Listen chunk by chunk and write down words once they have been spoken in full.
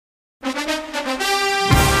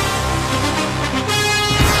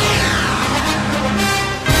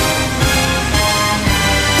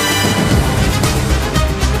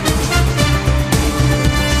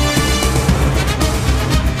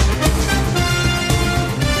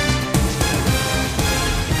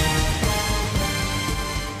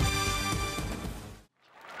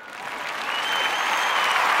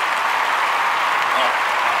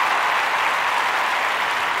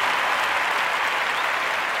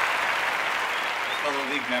fellow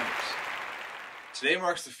league members. Today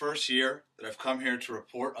marks the first year that I've come here to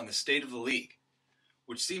report on the state of the league,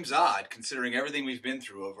 which seems odd considering everything we've been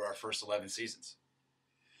through over our first 11 seasons.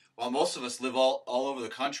 While most of us live all over the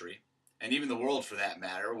country, and even the world for that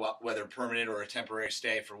matter, whether permanent or a temporary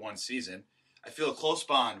stay for one season, I feel a close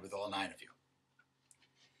bond with all 9 of you.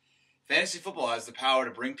 Fantasy football has the power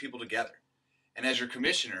to bring people together, and as your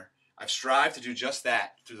commissioner, I've strived to do just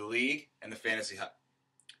that through the league and the Fantasy Hut.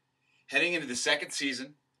 Heading into the second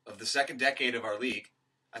season of the second decade of our league,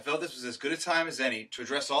 I felt this was as good a time as any to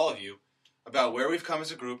address all of you about where we've come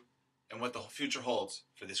as a group and what the future holds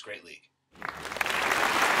for this great league.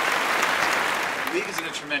 The league is in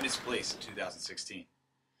a tremendous place in 2016.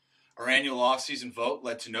 Our annual off-season vote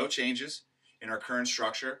led to no changes in our current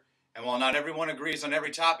structure, and while not everyone agrees on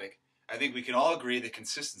every topic, I think we can all agree that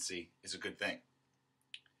consistency is a good thing.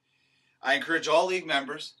 I encourage all league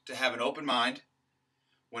members to have an open mind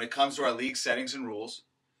when it comes to our league settings and rules,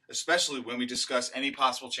 especially when we discuss any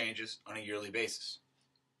possible changes on a yearly basis.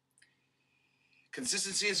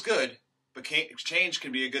 Consistency is good, but change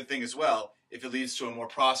can be a good thing as well if it leads to a more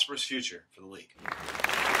prosperous future for the league.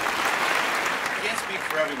 I can't speak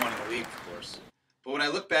for everyone in the league, of course, but when I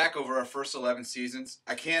look back over our first 11 seasons,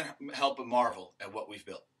 I can't help but marvel at what we've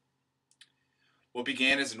built. What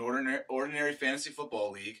began as an ordinary fantasy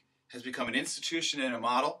football league has become an institution and a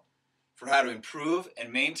model for how to improve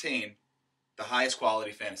and maintain the highest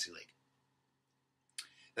quality fantasy league.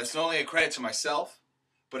 That's not only a credit to myself,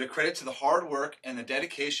 but a credit to the hard work and the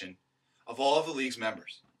dedication of all of the league's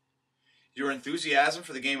members. Your enthusiasm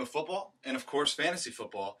for the game of football, and of course fantasy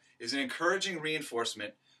football, is an encouraging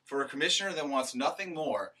reinforcement for a commissioner that wants nothing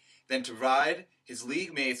more than to provide his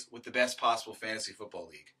league mates with the best possible fantasy football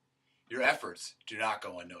league. Your efforts do not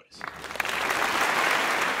go unnoticed.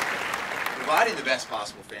 Providing the best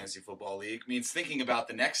possible fantasy football league means thinking about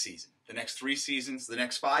the next season, the next 3 seasons, the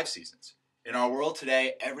next 5 seasons. In our world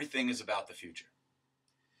today, everything is about the future.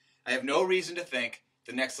 I have no reason to think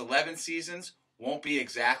the next 11 seasons won't be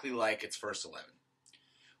exactly like its first 11.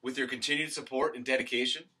 With your continued support and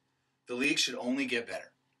dedication, the league should only get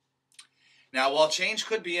better. Now, while change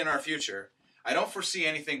could be in our future, I don't foresee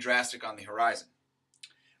anything drastic on the horizon.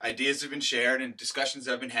 Ideas have been shared and discussions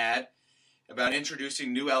have been had about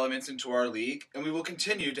introducing new elements into our league, and we will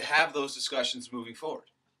continue to have those discussions moving forward.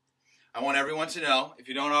 I want everyone to know, if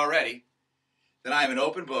you don't already, that I am an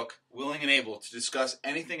open book, willing and able to discuss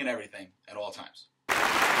anything and everything at all times.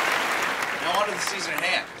 Now on to the season at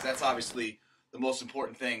hand, because that's obviously the most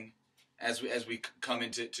important thing as we come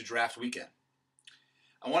into draft weekend.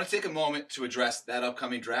 I want to take a moment to address that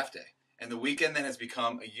upcoming draft day and the weekend that has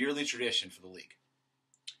become a yearly tradition for the league.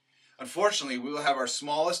 Unfortunately, we will have our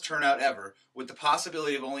smallest turnout ever with the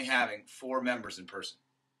possibility of only having 4 members in person.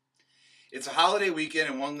 It's a holiday weekend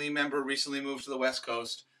and one league member recently moved to the West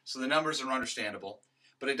Coast, so the numbers are understandable,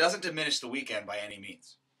 but it doesn't diminish the weekend by any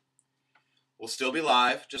means. We'll still be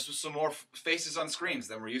live, just with some more faces on screens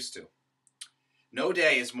than we're used to. No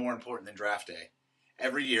day is more important than draft day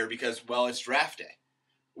every year because, well, it's draft day.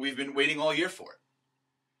 We've been waiting all year for it.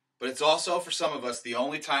 But it's also, for some of us, the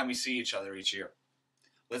only time we see each other each year.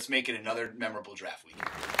 Let's make it another memorable draft weekend.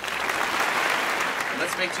 And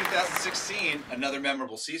let's make 2016 another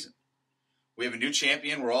memorable season. We have a new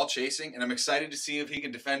champion we're all chasing, and I'm excited to see if he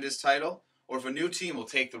can defend his title or if a new team will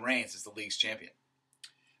take the reins as the league's champion.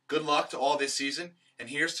 Good luck to all this season, and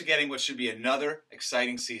here's to getting what should be another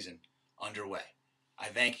exciting season underway. I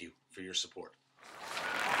thank you for your support.